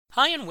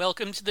Hi and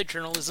welcome to the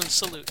Journalism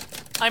Salute.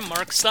 I'm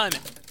Mark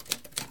Simon.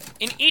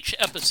 In each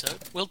episode,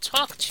 we'll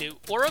talk to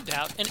or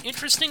about an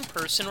interesting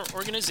person or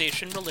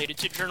organization related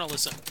to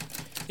journalism.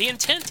 The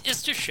intent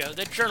is to show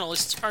that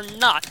journalists are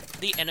not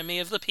the enemy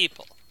of the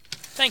people.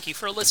 Thank you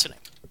for listening.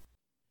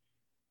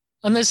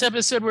 On this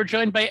episode, we're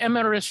joined by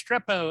Emma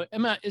Restrepo.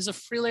 Emma is a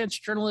freelance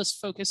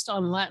journalist focused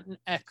on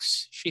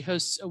Latinx. She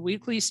hosts a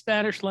weekly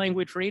Spanish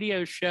language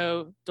radio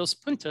show, Dos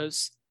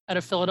Puntos, out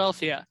of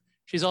Philadelphia.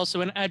 She's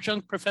also an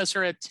adjunct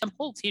professor at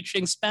Temple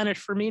teaching Spanish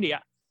for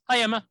media. Hi,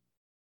 Emma.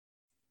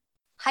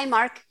 Hi,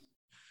 Mark.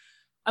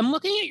 I'm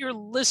looking at your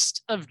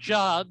list of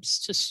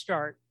jobs to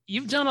start.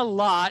 You've done a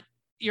lot.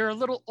 You're a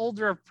little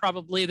older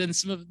probably than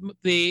some of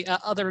the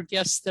other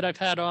guests that I've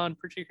had on,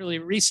 particularly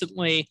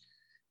recently.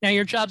 Now,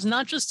 your job's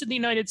not just in the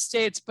United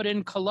States, but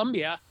in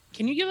Colombia.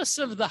 Can you give us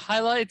some of the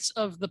highlights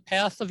of the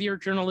path of your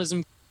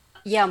journalism?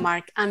 Yeah,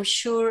 Mark, I'm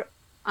sure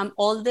I'm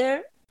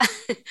older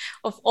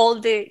of all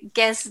the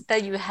guests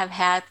that you have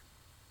had.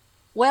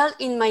 Well,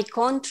 in my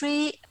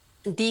country,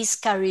 this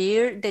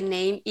career, the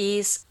name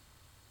is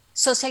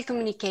social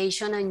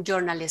communication and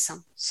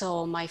journalism.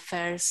 So my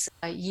first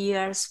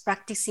years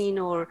practicing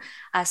or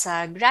as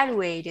a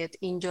graduated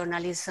in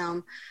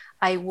journalism,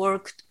 I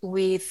worked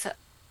with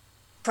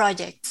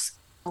projects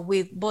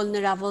with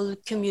vulnerable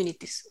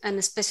communities, and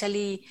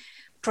especially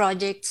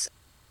projects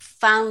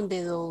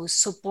founded or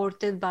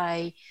supported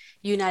by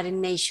United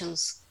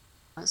Nations.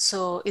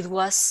 So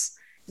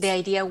the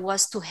idea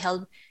was to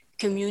help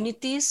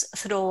communities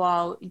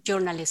throughout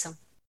journalism.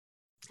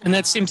 And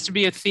that seems to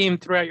be a theme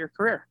throughout your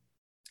career.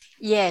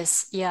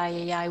 Yes, yeah.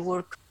 I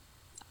worked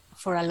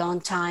for a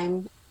long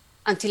time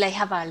until I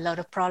have a lot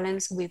of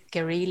problems with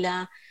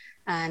guerrilla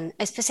and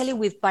especially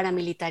with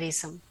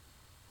paramilitarism,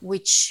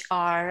 which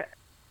are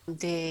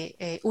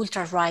the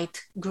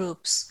ultra-right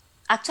groups.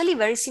 Actually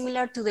very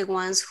similar to the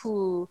ones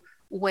who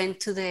went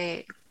to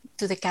the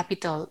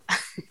Capitol.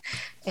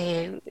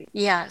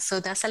 Yeah, so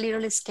that's a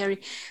little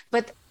scary.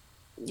 But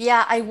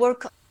yeah, I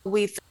work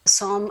with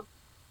some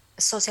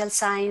social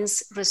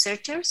science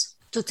researchers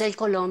to tell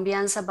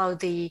Colombians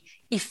about the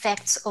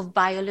effects of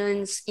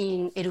violence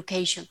in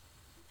education.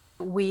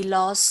 We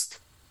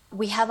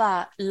have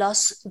a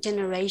lost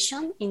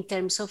generation in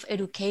terms of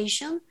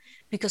education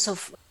because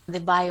of the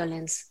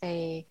violence,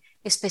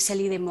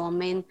 especially the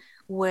moment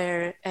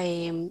where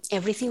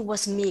everything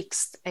was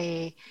mixed,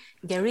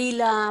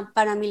 guerrilla,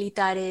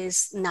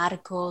 paramilitares,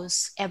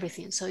 narcos,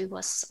 everything. So it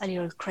was a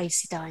little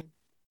crazy time.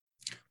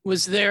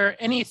 Was there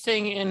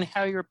anything in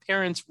how your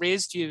parents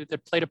raised you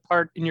that played a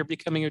part in your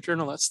becoming a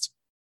journalist?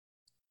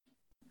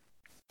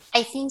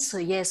 I think so,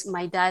 yes.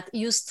 My dad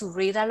used to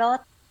read a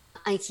lot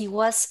and he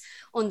was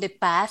on the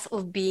path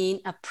of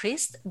being a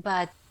priest,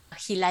 but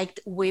he liked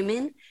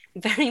women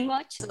very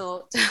much.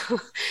 So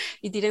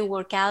it didn't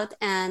work out.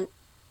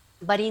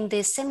 But in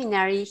the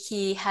seminary,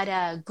 he had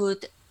a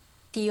good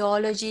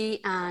theology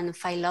and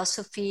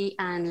philosophy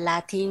and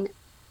Latin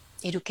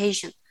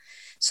education.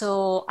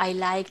 So I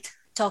liked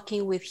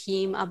talking with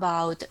him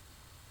about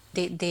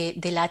the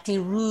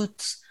Latin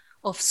roots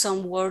of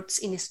some words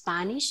in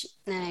Spanish.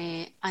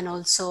 And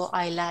also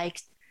I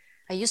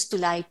used to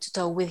like to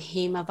talk with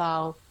him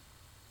about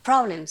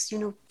problems,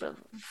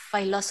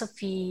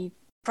 philosophy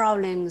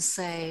problems,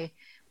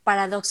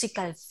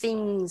 paradoxical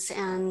things.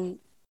 And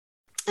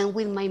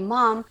with my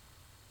mom,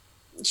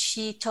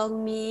 she taught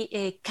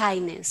me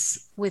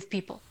kindness with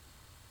people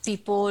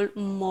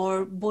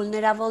more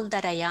vulnerable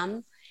than I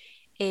am.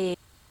 And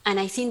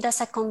I think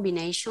that's a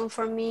combination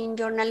for me in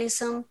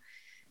journalism: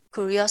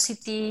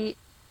 curiosity,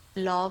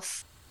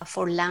 love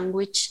for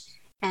language,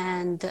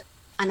 and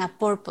a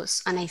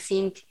purpose. And I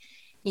think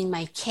in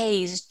my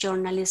case,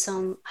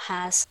 journalism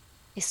has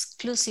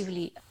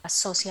exclusively a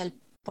social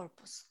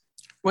purpose.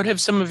 What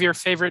have some of your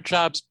favorite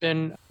jobs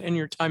been in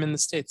your time in the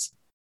States?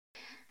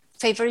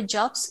 Favorite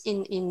jobs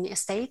in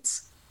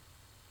States?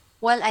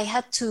 Well, I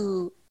had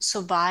to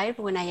survive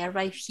when I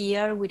arrived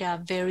here with a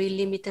very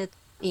limited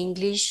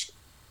English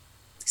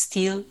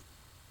still.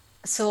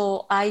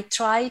 So I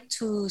tried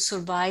to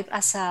survive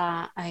as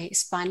a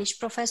Spanish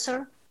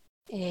professor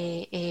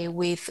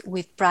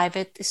with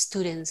private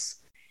students.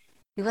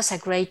 It was a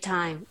great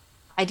time.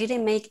 I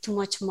didn't make too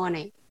much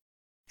money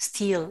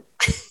still.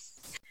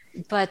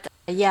 But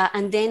yeah,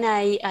 and then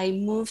I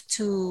moved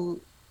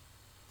to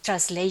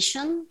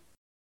translation,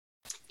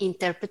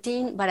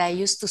 interpreting, but I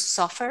used to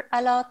suffer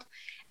a lot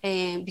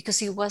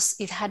because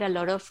it had a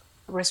lot of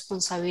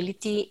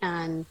responsibility,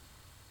 and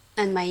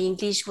my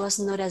English was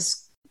not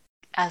as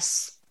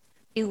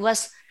it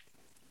was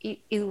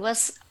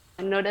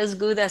not as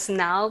good as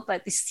now,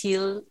 but it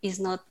still is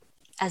not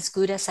as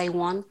good as I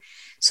want.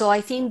 So I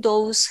think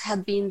those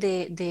have been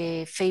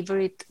the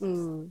favorite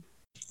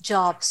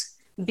jobs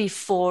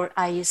before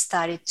I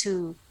started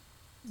to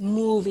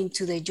move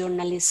into the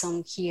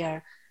journalism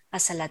here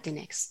as a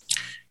Latinx.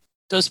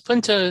 Dos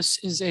Puntos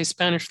is a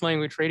Spanish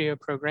language radio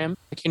program.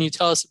 Can you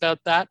tell us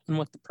about that and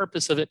what the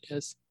purpose of it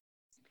is?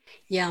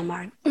 Yeah,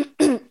 Mark.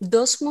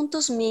 Dos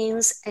puntos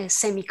means a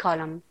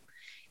semicolon,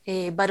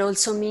 but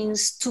also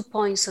means 2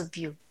 points of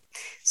view.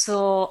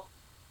 So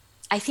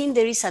I think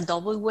there is a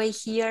double way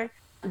here.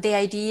 The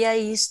idea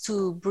is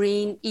to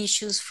bring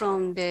issues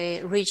from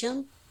the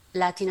region,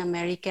 Latin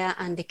America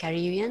and the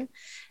Caribbean,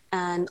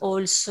 and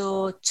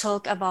also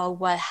talk about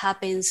what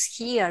happens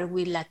here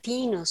with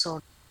Latinos,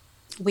 or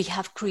we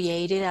have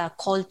created a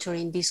culture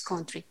in this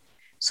country.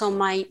 So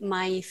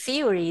my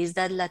theory is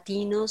that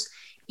Latinos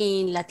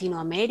in Latin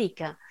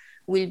America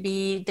will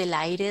be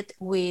delighted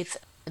with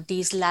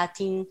this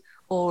Latin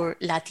or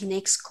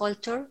Latinx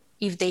culture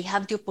if they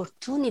have the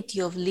opportunity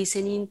of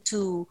listening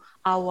to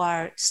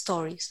our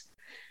stories.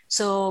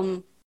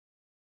 So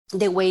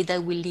the way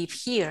that we live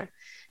here.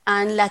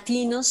 And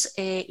Latinos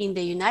in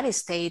the United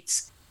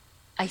States,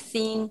 I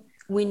think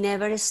we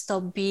never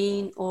stop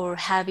being or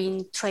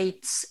having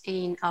traits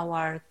in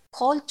our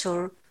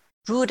culture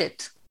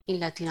rooted in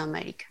Latin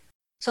America.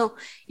 So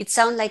it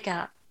sounds like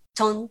a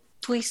tongue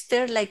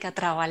twister, like a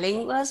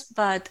trabalenguas,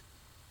 but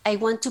I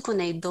want to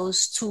connect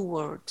those two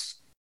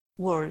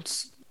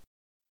words.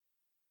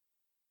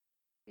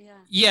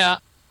 Yeah.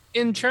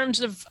 In terms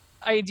of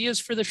ideas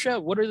for the show,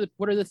 what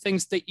are the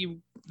things that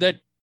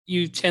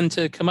you tend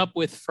to come up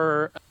with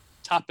for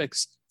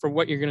topics for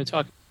what you're going to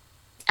talk?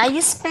 I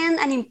spend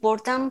an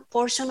important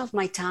portion of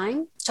my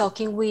time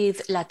talking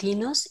with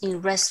Latinos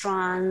in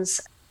restaurants,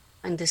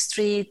 on the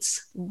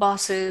streets,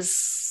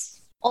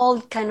 buses,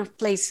 all kind of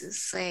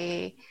places.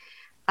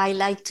 I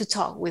like to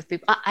talk with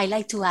people. I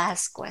like to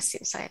ask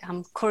questions.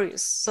 I'm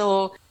curious.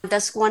 So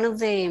that's one of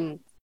the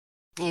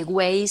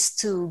ways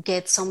to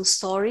get some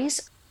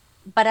stories.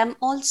 But I'm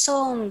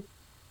also,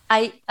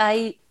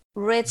 I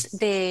read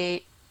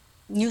the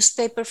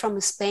newspaper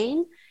from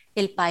Spain,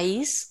 El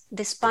País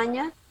de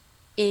España,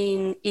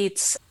 in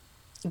its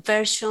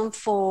version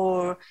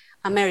for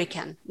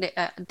American,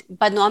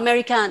 but not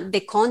America,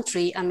 the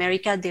country,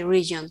 America, the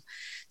region.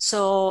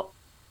 So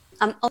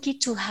I'm lucky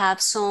to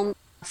have some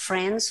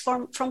friends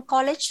from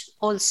college,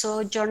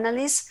 also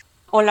journalists,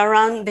 all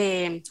around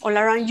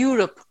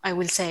Europe, I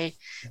will say.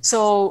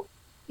 So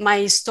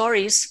my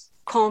stories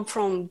come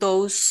from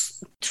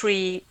those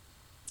three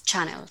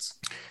channels.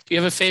 Do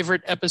you have a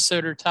favorite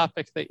episode or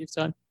topic that you've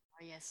done?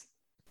 Oh, yes.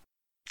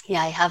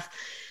 Yeah,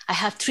 I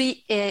have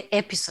three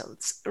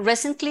episodes.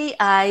 Recently,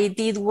 I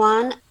did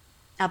one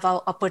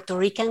about a Puerto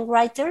Rican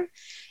writer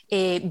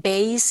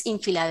based in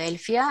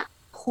Philadelphia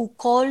who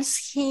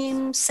calls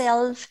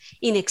himself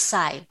in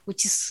exile,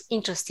 which is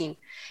interesting.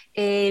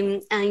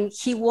 And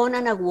he won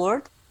an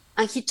award,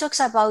 and he talks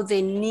about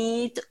the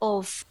need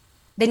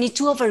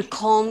to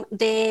overcome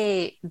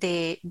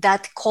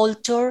that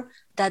culture,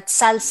 that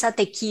salsa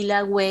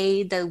tequila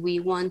way that we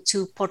want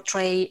to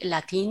portray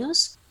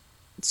Latinos.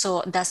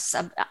 So that's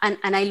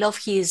and I love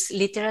his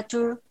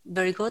literature,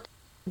 very good.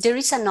 There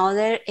is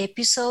another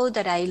episode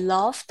that I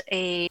loved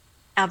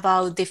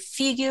about the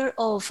figure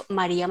of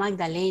Maria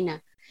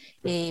Magdalena,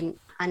 an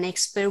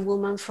expert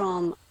woman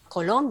from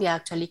Colombia,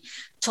 actually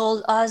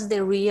told us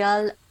the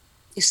real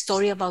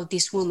story about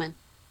this woman.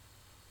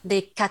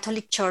 The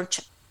Catholic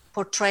Church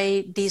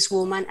portrayed this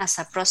woman as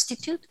a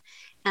prostitute,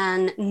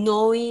 and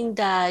knowing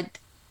that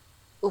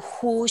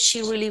who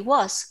she really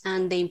was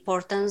and the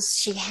importance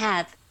she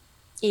had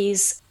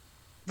is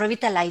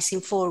revitalizing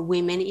for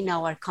women in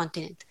our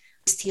continent.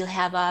 We still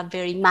have a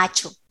very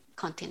macho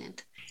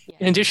continent. Yeah.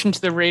 In addition to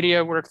the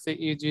radio work that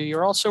you do,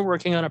 you're also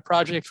working on a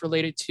project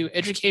related to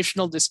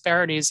educational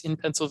disparities in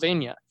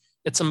Pennsylvania.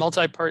 It's a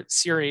multi-part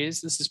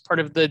series. This is part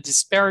of the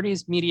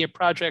Disparities Media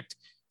Project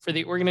for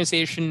the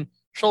organization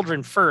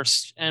Children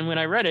First. And when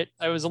I read it,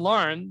 I was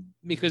alarmed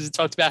because it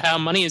talked about how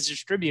money is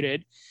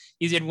distributed.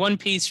 You did one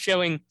piece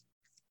showing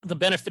the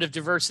benefit of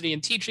diversity in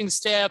teaching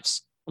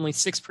staffs. Only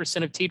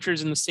 6% of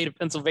teachers in the state of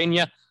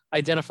Pennsylvania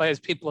identify as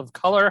people of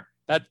color.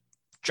 That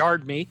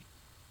jarred me.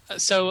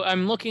 So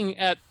I'm looking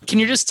at, can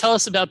you just tell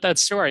us about that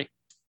story?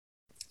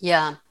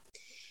 Yeah,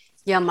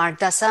 Mark,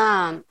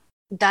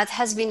 that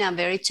has been a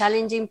very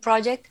challenging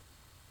project.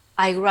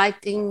 I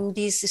write in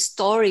these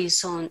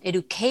stories on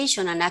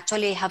education, and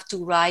actually I have to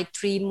write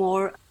 3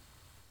 more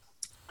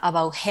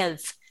about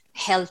health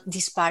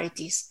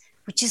disparities,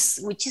 which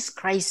is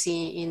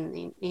crazy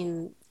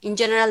in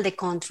general the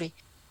country.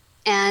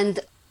 And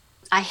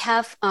I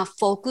have a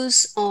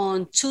focus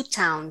on 2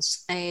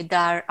 towns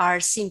that are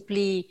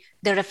simply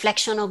the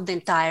reflection of the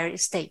entire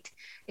state,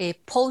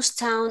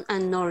 Poasttown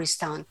and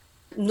Norristown.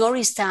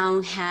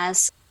 Norristown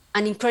has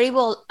an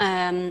incredible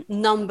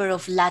number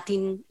of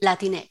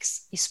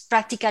Latinx. It's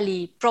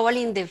practically,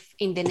 probably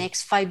in the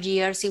next 5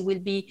 years, it will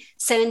be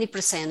 70%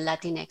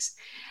 Latinx.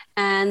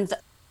 And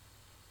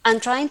I'm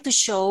trying to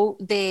show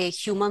the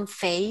human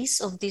face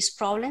of this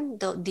problem,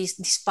 this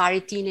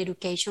disparity in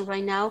education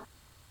right now.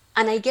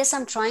 And I guess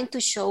I'm trying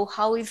to show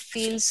how it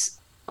feels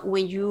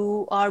when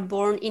you are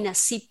born in a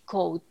zip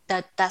code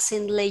that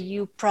doesn't let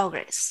you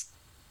progress.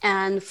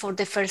 And for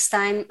the first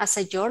time as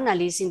a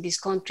journalist in this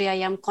country,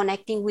 I am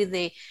connecting with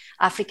the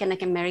African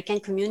American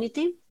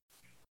community.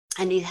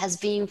 And it has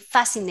been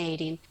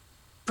fascinating.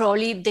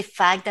 Probably the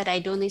fact that I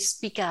don't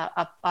speak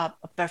a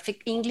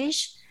perfect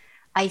English,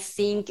 I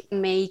think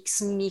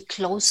makes me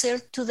closer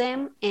to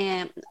them.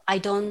 And I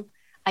don't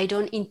I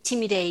don't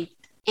intimidate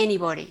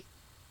anybody.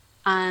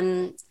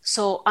 And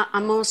so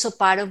I'm also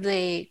part of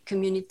the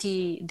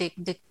community,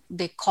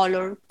 the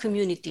color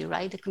community,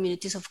 right? The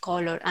communities of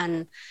color.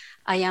 And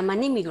I am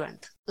an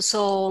immigrant.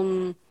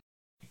 So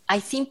I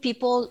think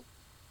people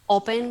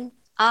open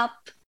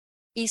up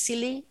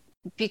easily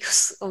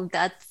because of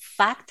that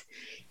fact.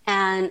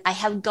 And I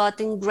have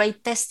gotten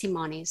great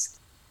testimonies.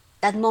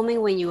 That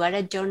moment when you are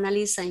a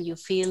journalist and you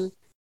feel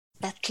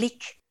that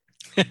click.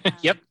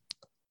 Yep.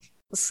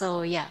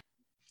 So, yeah.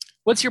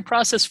 What's your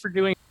process for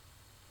doing?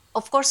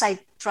 Of course, I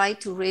try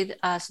to read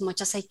as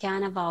much as I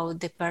can about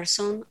the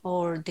person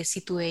or the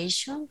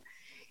situation.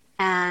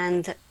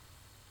 And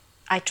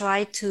I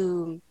try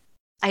to,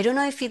 I don't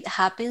know if it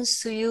happens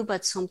to you,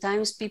 but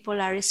sometimes people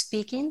are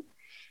speaking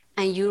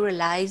and you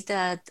realize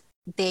that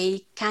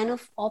they kind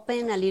of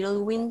open a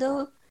little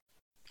window.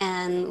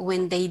 And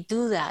when they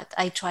do that,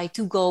 I try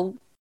to go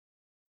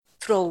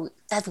through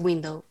that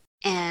window.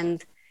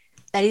 And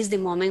that is the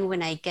moment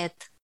when I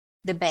get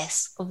the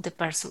best of the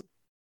person.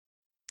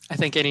 I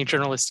think any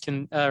journalist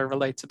can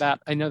relate to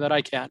that. I know that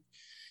I can.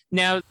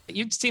 Now,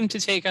 you seem to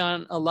take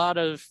on a lot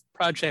of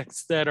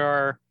projects that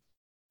are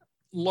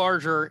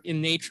larger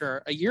in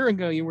nature. A year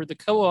ago, you were the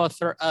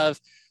co-author of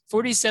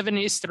 47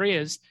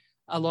 Historias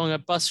along a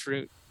bus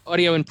route,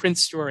 audio and print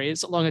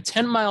stories along a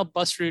 10-mile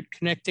bus route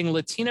connecting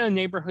Latino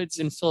neighborhoods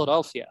in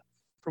Philadelphia.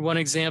 For one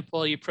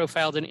example, you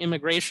profiled an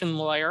immigration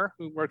lawyer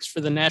who works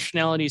for the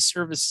Nationality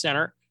Service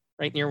Center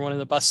right near one of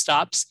the bus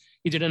stops.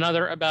 You did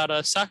another about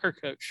a soccer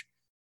coach.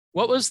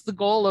 What was the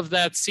goal of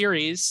that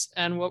series,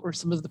 and what were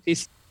some of the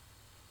pieces?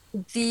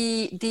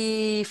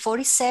 The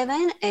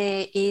 47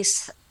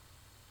 is,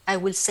 I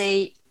will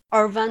say,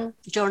 urban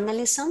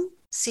journalism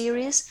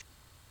series.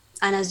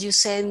 And as you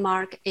said,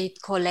 Mark,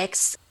 it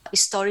collects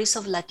stories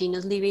of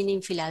Latinos living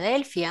in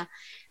Philadelphia.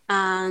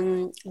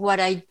 And what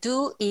I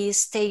do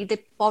is take the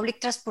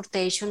public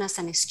transportation as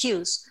an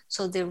excuse.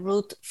 So the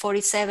route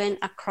 47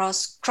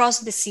 across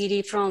the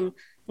city from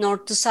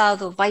north to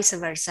south or vice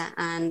versa.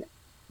 And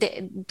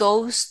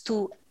those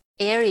two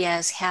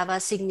areas have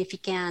a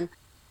significant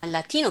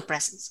Latino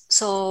presence.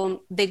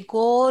 So the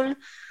goal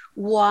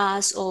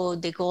was, or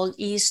the goal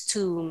is,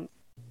 to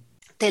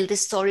tell the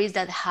stories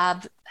that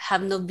have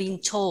not been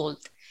told.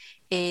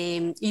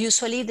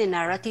 Usually the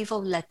narrative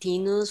of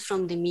Latinos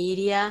from the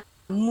media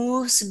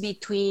moves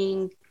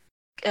between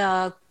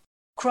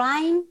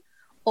crime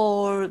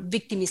or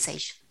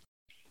victimization.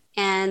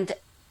 And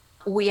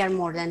we are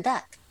more than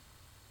that.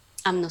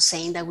 I'm not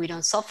saying that we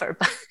don't suffer,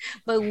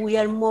 but we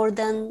are more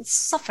than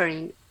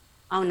suffering.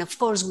 And of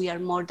course, we are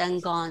more than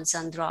guns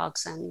and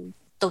drugs and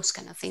those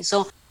kind of things.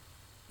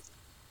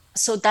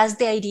 So that's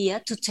the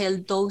idea, to tell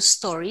those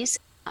stories.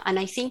 And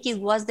I think it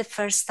was the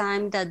first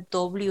time that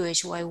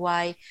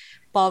WHYY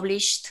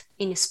published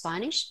in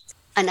Spanish.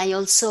 And I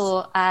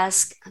also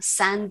asked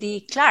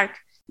Sandy Clark,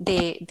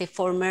 the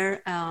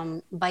former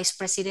vice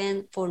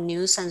president for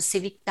news and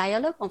civic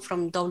dialogue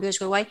from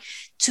WHYY,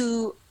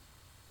 to,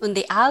 on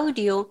the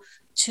audio,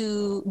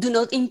 to do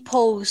not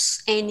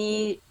impose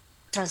any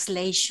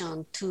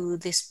translation to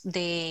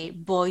the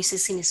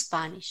voices in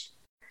Spanish.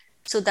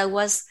 So that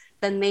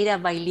made a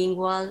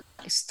bilingual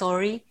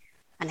story.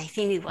 And I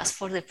think it was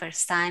for the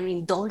first time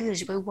in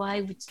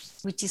WHYY,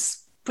 which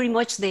is pretty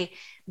much the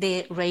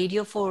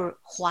radio for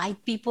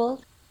white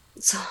people.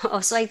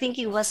 So I think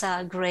it was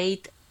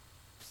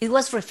it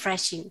was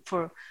refreshing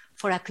for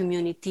a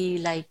community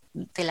like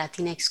the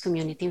Latinx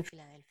community in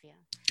Philadelphia.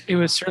 It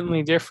was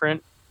certainly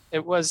different.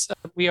 It was,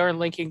 we are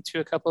linking to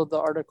a couple of the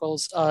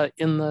articles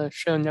in the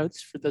show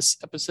notes for this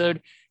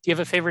episode. Do you have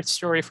a favorite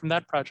story from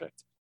that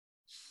project?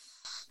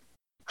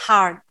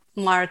 Hard,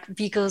 Mark,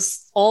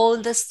 because all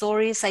the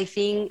stories, I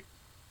think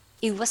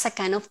it was a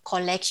kind of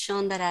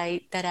collection that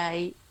I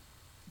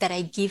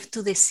give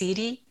to the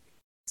city.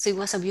 So it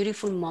was a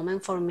beautiful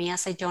moment for me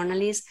as a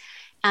journalist.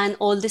 And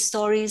all the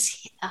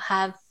stories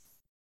have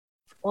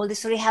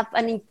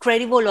an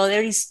incredible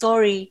other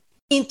story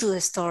into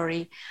the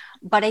story.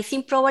 But I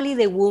think probably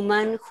the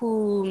woman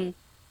who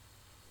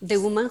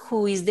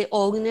is the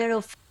owner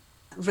of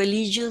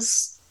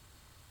religious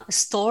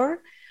store,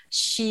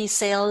 she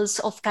sells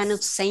of kind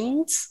of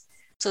saints.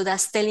 So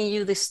that's telling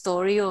you the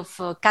story of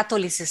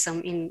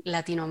Catholicism in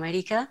Latin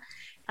America.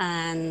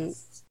 And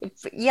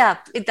yeah,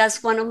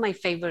 that's one of my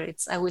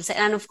favorites, I will say.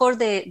 And of course,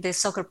 the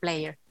soccer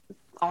player.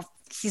 Oh,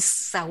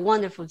 he's a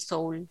wonderful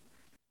soul.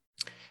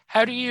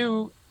 How did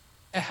you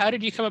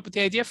come up with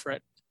the idea for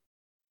it?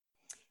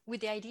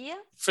 With the idea?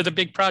 For the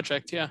big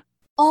project, yeah.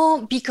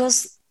 Oh,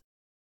 because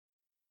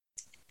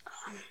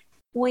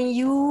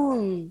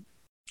when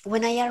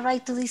I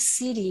arrived to this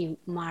city,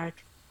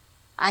 Mark,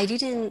 I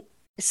didn't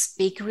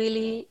speak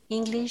really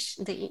English.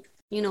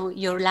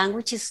 Your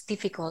language is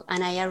difficult.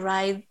 And I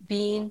arrived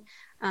being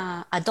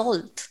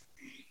adult.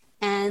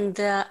 And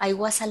I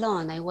was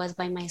alone. I was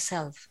by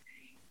myself.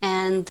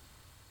 And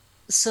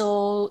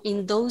so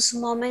in those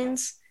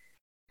moments,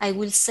 I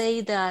will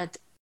say that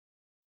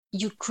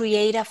you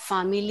create a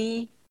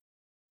family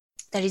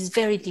that is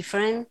very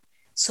different.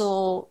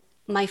 So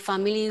my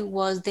family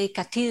was the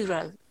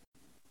cathedral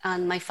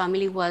and my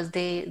family was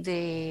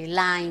the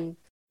line,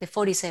 the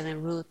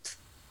 47 route,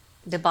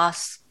 the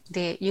bus,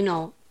 that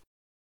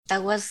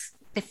was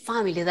the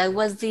family, that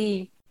was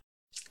the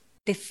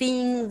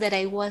thing that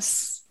I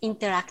was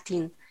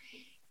interacting.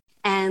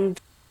 And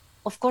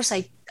of course,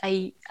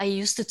 I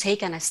used to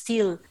take, and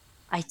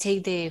I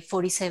take the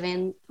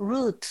 47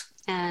 route,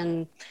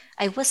 and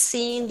I was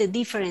seeing the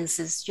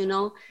differences,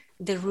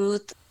 the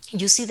route.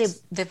 You see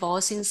the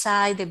bus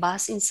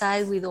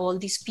inside with all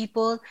these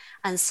people,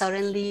 and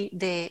suddenly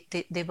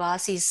the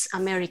bus is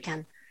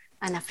American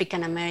and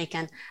African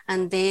American,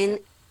 and then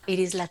it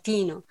is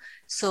Latino.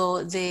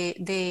 So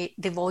the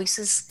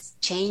voices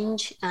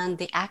change, and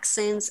the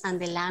accents and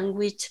the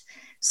language.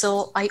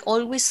 So I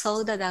always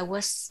thought that that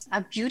was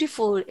a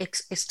beautiful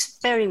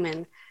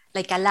experiment,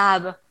 like a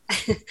lab.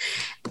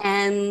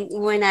 And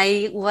when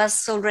I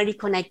was already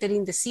connected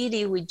in the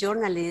city with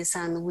journalists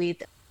and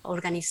with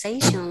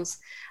organizations,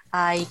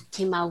 I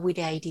came up with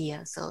the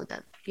idea, so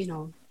that,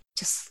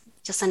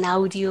 just an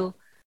audio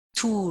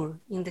tour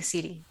in the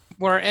city.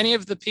 Were any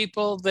of the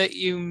people that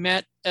you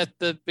met at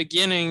the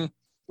beginning,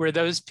 were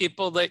those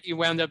people that you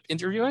wound up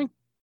interviewing?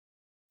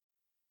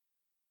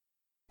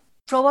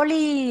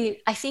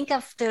 Probably, I think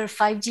after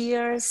 5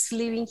 years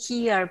living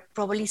here,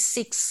 probably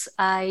 6,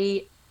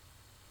 I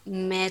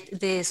met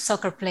the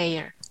soccer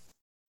player.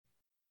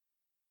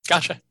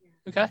 Gotcha.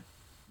 Okay.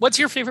 What's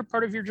your favorite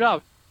part of your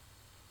job?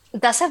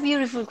 That's a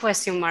beautiful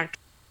question, Mark.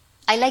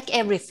 I like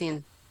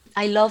everything.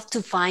 I love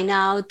to find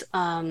out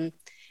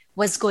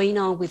what's going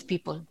on with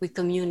people, with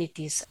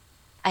communities.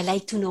 I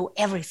like to know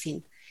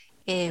everything.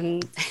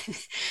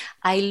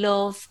 I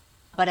love,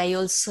 but I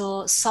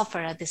also suffer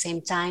at the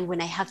same time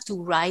when I have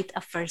to write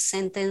a first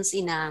sentence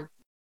in a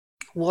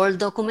Word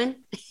document.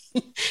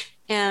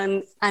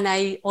 and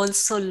I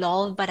also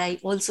love, but I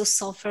also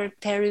suffer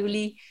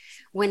terribly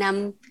when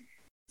I'm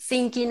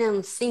thinking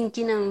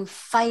and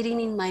fighting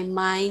in my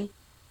mind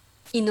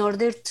in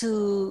order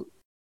to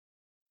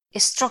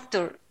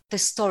structure the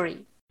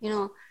story.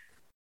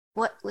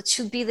 What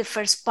should be the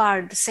first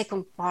part, the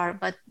second part,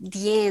 but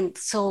the end.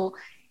 So,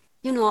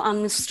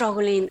 I'm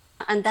struggling,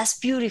 and that's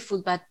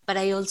beautiful, but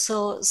I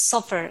also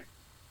suffer.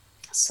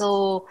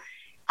 So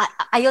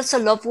I also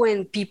love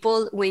when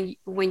people,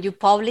 when you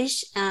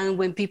publish, and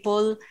when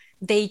people,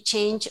 they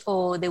change,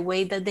 or the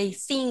way that they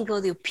think, or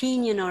the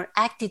opinion or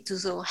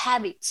attitudes or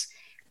habits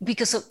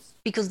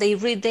because they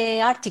read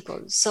the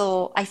article.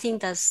 So I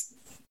think that's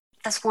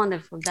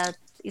wonderful. That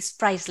is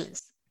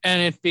priceless.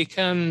 And it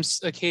becomes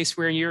a case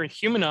where you're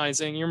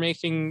humanizing, you're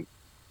making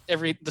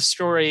the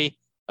story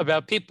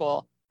about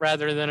people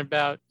rather than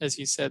about, as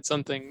you said,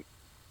 something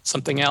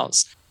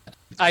else.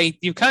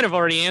 You kind of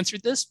already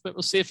answered this, but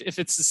we'll see if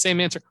it's the same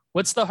answer.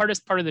 What's the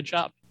hardest part of the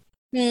job?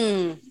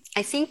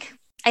 I think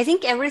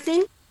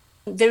everything.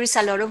 There is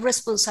a lot of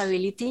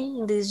responsibility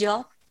in this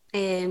job,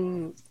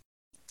 and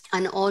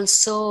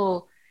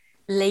also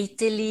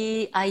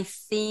lately, I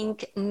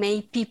think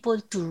make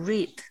people to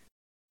read.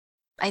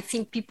 I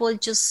think people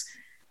just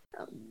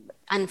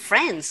and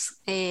friends,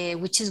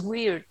 which is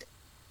weird.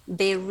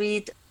 They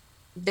read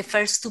the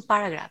first 2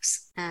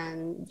 paragraphs,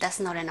 and that's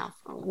not enough.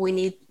 We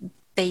need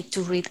they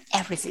to read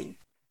everything.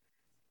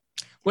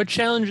 What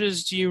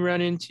challenges do you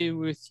run into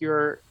with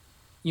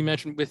you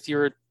mentioned with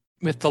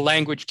the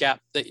language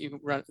gap that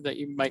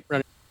you might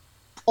run?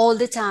 All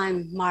the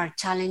time, Mark,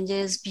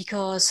 challenges,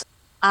 because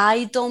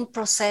I don't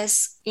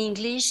process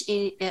English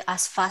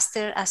as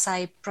faster as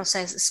I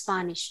process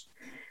Spanish.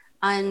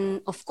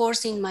 And of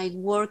course, in my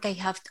work,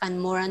 and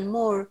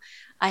more,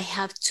 I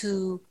have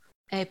to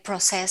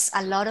process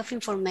a lot of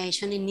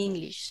information in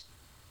English.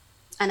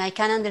 And I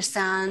can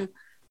understand,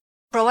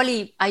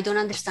 probably I don't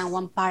understand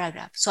 1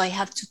 paragraph. So I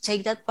have to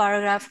take that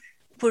paragraph,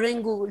 put it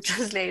in Google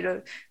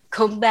Translator,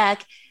 come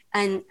back,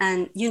 and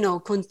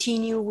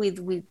continue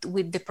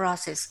with the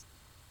process.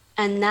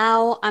 And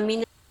now I'm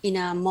in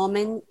a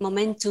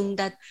momentum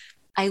that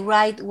I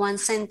write 1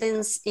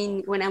 sentence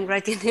when I'm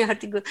writing the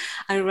article,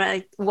 I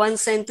write 1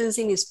 sentence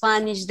in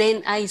Spanish,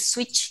 then I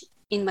switch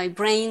in my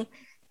brain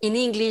in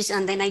English,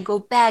 and then I go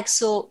back.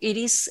 So it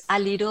is a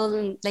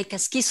little like a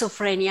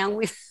schizophrenia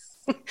with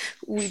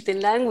with the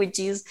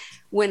languages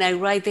when I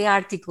write the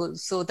article.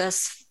 So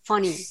that's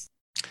funny.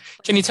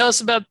 Can you tell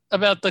us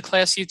about the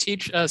class you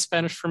teach,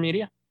 Spanish for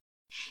Media?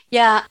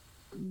 Yeah,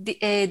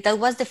 that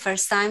was the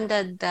first time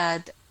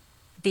that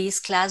this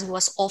class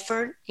was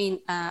offered in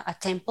a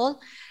temple.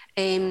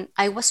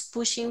 I was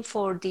pushing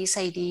for this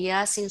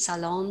idea since a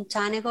long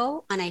time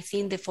ago, and I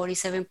think the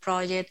 47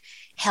 project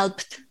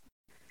helped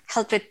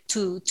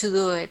to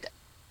do it.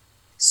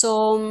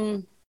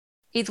 So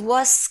it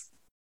was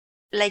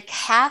like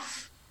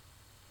half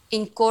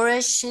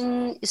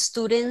encouraging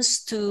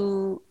students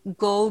to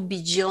go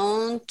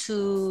beyond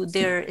to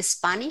their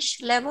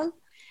Spanish level,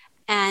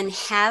 and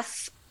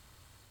half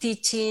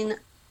teaching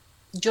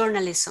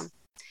journalism.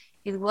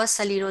 It was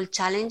a little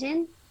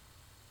challenging,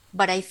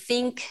 but I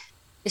think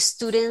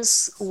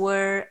students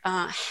were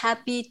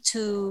happy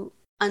to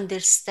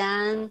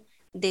understand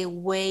the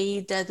way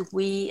that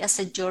we as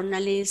a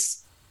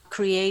journalist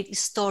create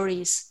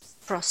stories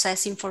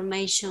process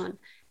information,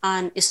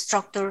 and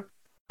structure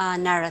a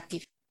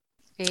narrative.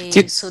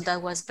 So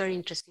that was very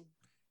interesting.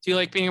 Do you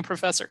like being a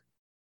professor?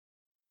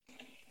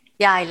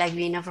 Yeah, I like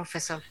being a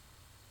professor.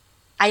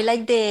 I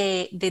like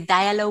the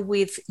dialogue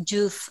with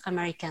youth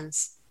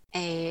Americans.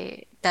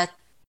 That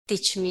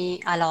teaches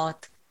me a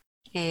lot.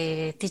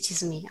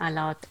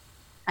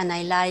 And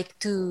I like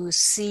to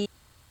see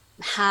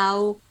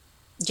how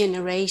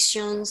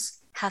generations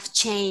have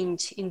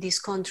changed in this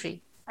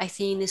country. I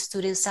think the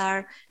students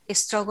are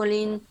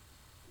struggling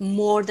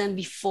more than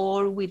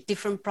before with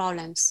different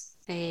problems,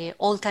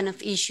 all kind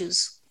of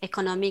issues,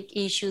 economic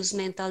issues,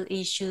 mental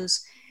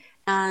issues.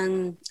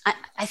 And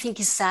I think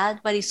it's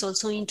sad, but it's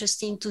also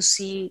interesting to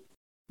see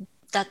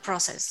that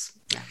process.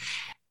 Yeah.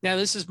 Now,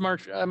 this is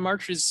March.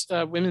 March is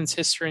Women's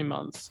History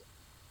Month.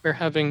 We're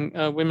having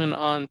women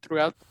on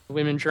throughout,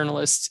 women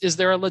journalists. Is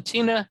there a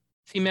Latina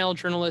female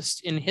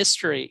journalist in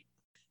history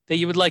that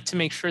you would like to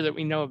make sure that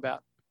we know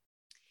about?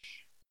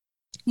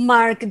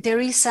 Mark, there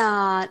is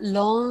a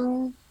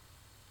long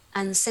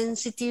and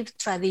sensitive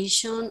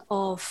tradition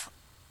of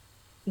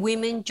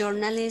women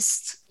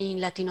journalists in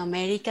Latin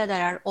America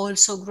that are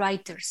also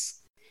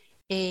writers.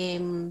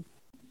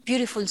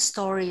 Beautiful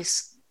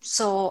stories.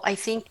 So I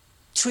think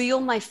three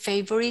of my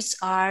favorites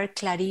are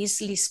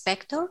Clarice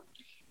Lispector,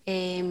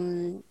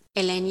 Elena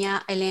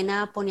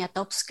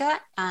Poniatowska,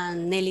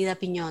 and Nélida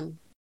Piñón.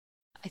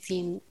 I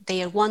think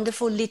they are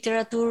wonderful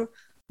literature,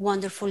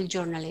 wonderful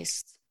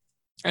journalists.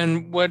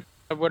 And what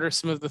are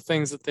some of the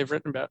things that they've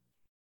written about?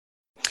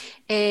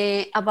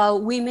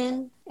 About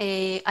women,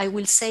 I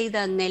will say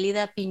that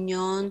Nélida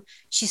Piñón,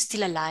 she's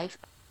still alive.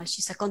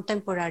 She's a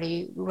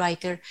contemporary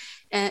writer.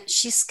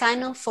 She's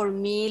kind of, for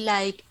me,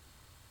 like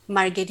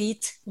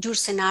Marguerite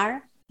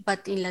Yourcenar,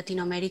 but in Latin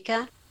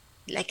America.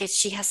 Like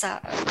she has a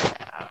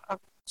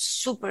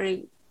super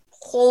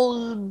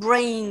whole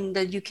brain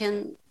that you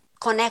can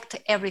connect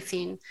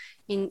everything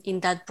in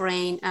that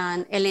brain.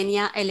 And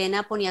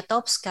Elena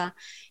Poniatowska,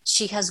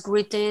 she has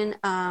written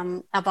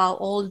about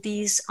all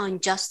these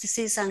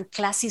injustices and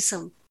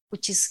classism,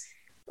 which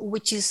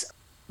is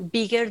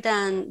bigger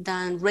than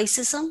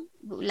racism.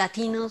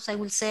 Latinos, I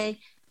will say.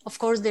 Of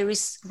course, there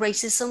is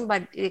racism,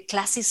 but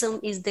classism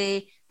is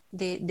the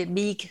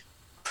big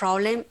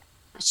problem.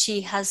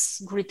 She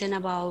has written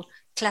about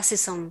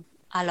classism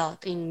a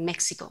lot in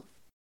Mexico.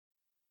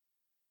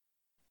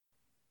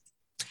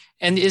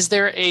 And is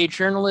there a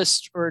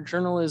journalist or a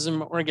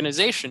journalism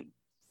organization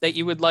that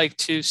you would like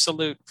to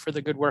salute for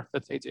the good work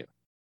that they do?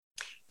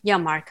 Yeah,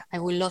 Mark, I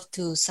would love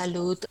to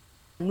salute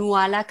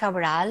Nuala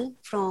Cabral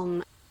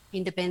from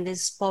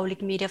Independence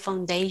Public Media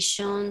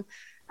Foundation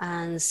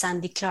and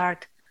Sandy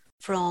Clark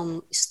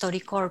from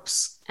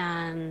StoryCorps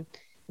and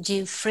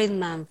Jim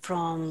Friedman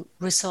from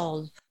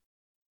Resolve.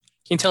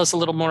 Can you tell us a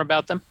little more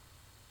about them?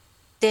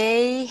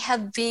 They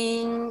have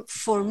been,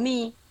 for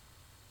me,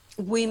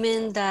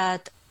 women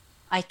that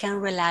I can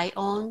rely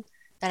on,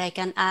 that I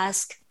can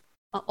ask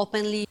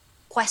openly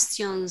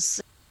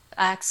questions,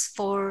 ask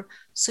for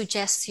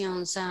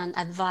suggestions and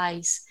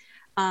advice.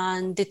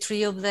 And the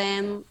three of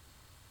them,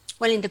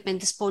 well,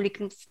 Independence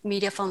Public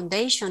Media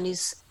Foundation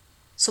is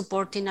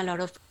supporting a lot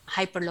of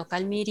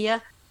hyperlocal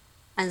media.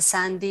 And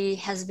Sandy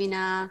has been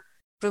a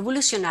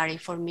revolutionary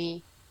for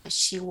me.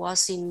 She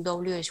was in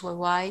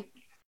WHYY,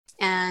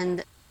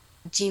 and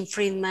Jim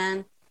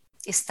Friedman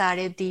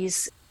started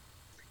this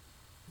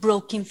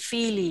Broken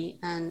Philly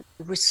and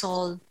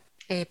Resolve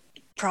a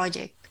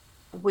project,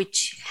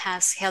 which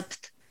has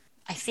helped,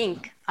 I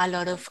think, a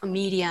lot of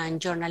media and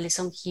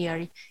journalism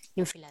here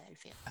in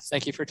Philadelphia.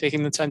 Thank you for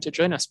taking the time to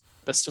join us.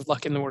 Best of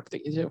luck in the work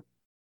that you do.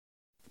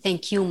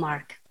 Thank you,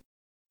 Mark.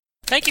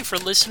 Thank you for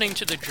listening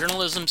to the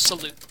Journalism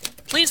Salute.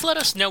 Please let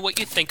us know what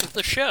you think of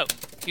the show.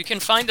 You can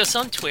find us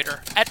on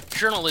Twitter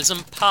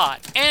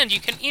 @JournalismPod, and you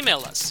can email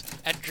us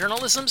at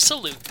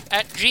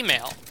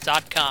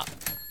journalismsalute@gmail.com.